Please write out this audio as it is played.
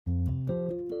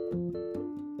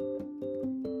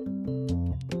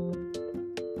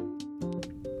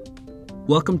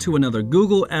Welcome to another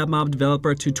Google AdMob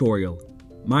developer tutorial.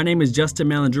 My name is Justin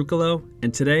Malandrucolo,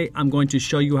 and today I'm going to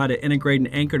show you how to integrate an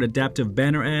anchored adaptive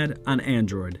banner ad on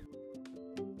Android.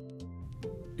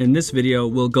 In this video,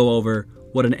 we'll go over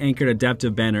what an anchored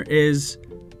adaptive banner is,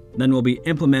 then we'll be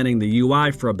implementing the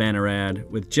UI for a banner ad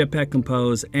with Jetpack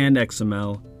Compose and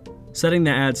XML, setting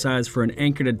the ad size for an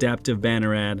anchored adaptive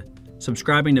banner ad,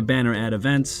 subscribing to banner ad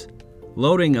events,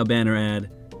 loading a banner ad,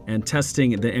 and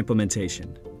testing the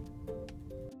implementation.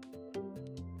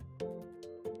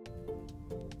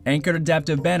 Anchored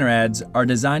adaptive banner ads are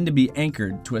designed to be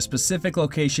anchored to a specific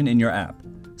location in your app,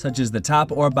 such as the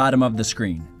top or bottom of the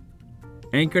screen.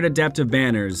 Anchored adaptive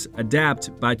banners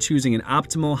adapt by choosing an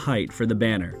optimal height for the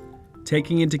banner,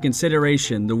 taking into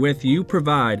consideration the width you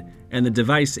provide and the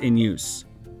device in use.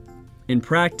 In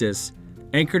practice,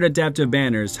 anchored adaptive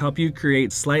banners help you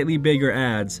create slightly bigger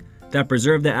ads that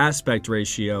preserve the aspect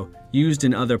ratio used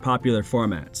in other popular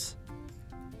formats.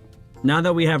 Now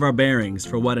that we have our bearings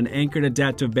for what an anchored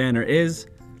adaptive banner is,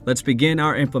 let's begin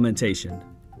our implementation.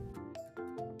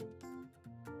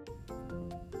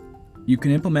 You can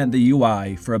implement the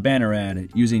UI for a banner ad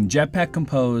using Jetpack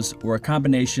Compose or a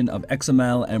combination of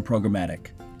XML and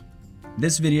programmatic.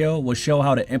 This video will show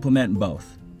how to implement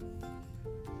both.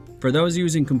 For those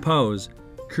using Compose,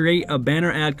 create a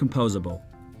banner ad composable.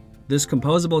 This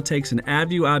composable takes an ad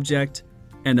view object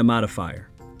and a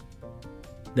modifier.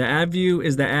 The ad view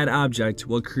is the ad object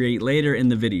we'll create later in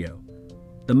the video.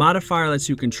 The modifier lets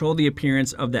you control the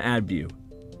appearance of the ad view.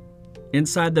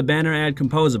 Inside the banner ad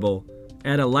composable,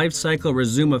 add a lifecycle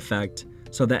resume effect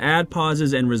so the ad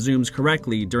pauses and resumes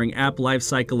correctly during app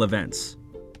lifecycle events.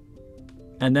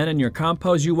 And then in your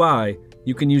Compose UI,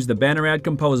 you can use the banner ad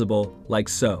composable like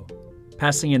so,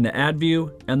 passing in the ad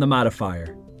view and the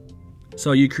modifier.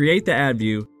 So you create the ad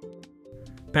view,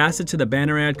 pass it to the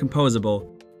banner ad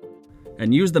composable,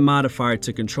 and use the modifier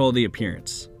to control the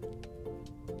appearance.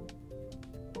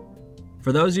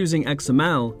 For those using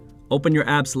XML, open your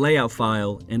app's layout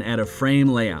file and add a frame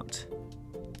layout.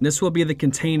 This will be the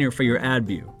container for your ad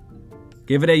view.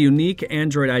 Give it a unique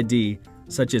Android ID,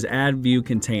 such as Ad View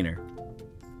Container.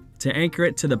 To anchor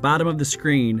it to the bottom of the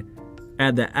screen,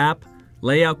 add the app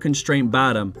layout constraint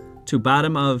bottom to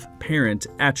bottom of parent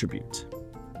attribute.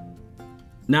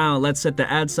 Now let's set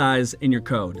the ad size in your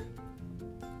code.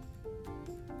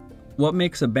 What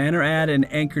makes a banner ad an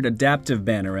anchored adaptive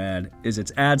banner ad is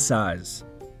its ad size.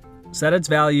 Set its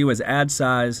value as ad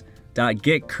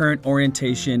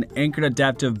size.getCurrentOrientation anchored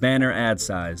adaptive banner ad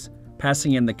size,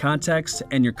 passing in the context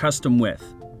and your custom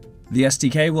width. The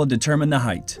SDK will determine the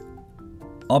height.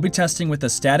 I'll be testing with a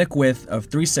static width of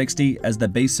 360 as the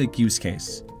basic use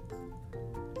case.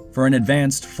 For an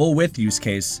advanced full width use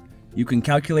case, you can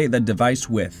calculate the device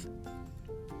width.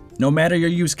 No matter your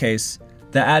use case,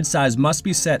 the ad size must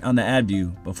be set on the ad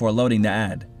view before loading the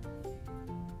ad.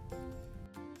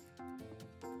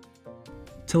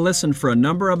 To listen for a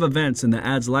number of events in the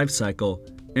ad's lifecycle,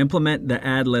 implement the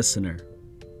ad listener.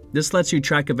 This lets you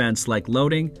track events like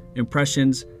loading,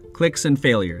 impressions, clicks, and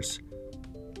failures.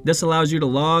 This allows you to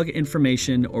log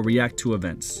information or react to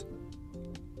events.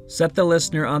 Set the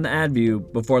listener on the ad view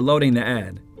before loading the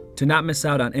ad to not miss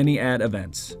out on any ad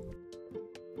events.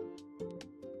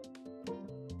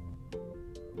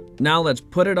 Now let's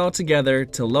put it all together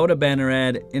to load a banner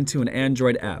ad into an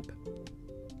Android app.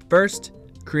 First,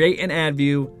 create an ad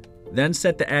view, then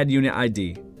set the ad unit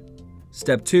ID.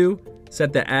 Step 2,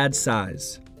 set the ad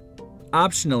size.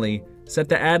 Optionally, set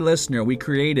the ad listener we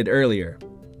created earlier.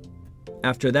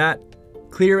 After that,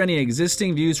 clear any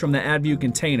existing views from the ad view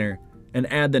container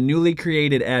and add the newly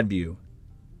created ad view.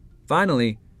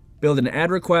 Finally, build an ad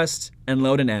request and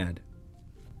load an ad.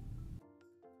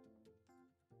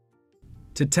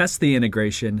 To test the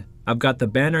integration, I've got the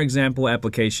banner example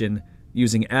application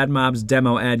using AdMob's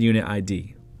demo ad unit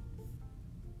ID.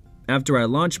 After I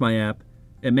launch my app,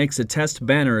 it makes a test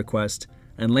banner request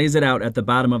and lays it out at the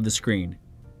bottom of the screen.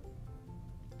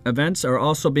 Events are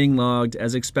also being logged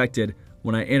as expected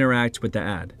when I interact with the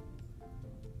ad.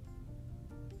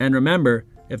 And remember,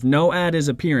 if no ad is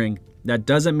appearing, that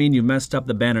doesn't mean you messed up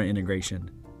the banner integration.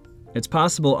 It's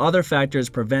possible other factors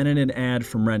prevented an ad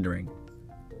from rendering.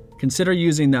 Consider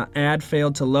using the ad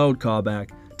failed to load callback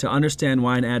to understand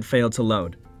why an ad failed to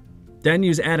load. Then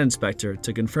use Ad Inspector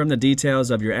to confirm the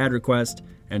details of your ad request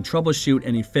and troubleshoot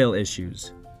any fail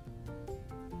issues.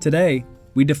 Today,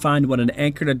 we defined what an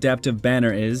anchored adaptive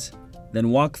banner is,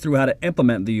 then walked through how to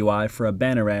implement the UI for a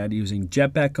banner ad using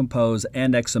Jetpack Compose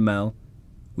and XML.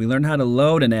 We learned how to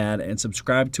load an ad and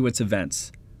subscribe to its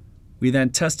events. We then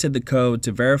tested the code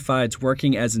to verify it's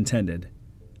working as intended.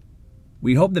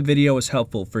 We hope the video was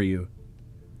helpful for you.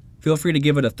 Feel free to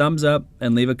give it a thumbs up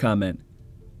and leave a comment.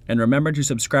 And remember to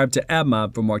subscribe to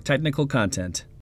AdMob for more technical content.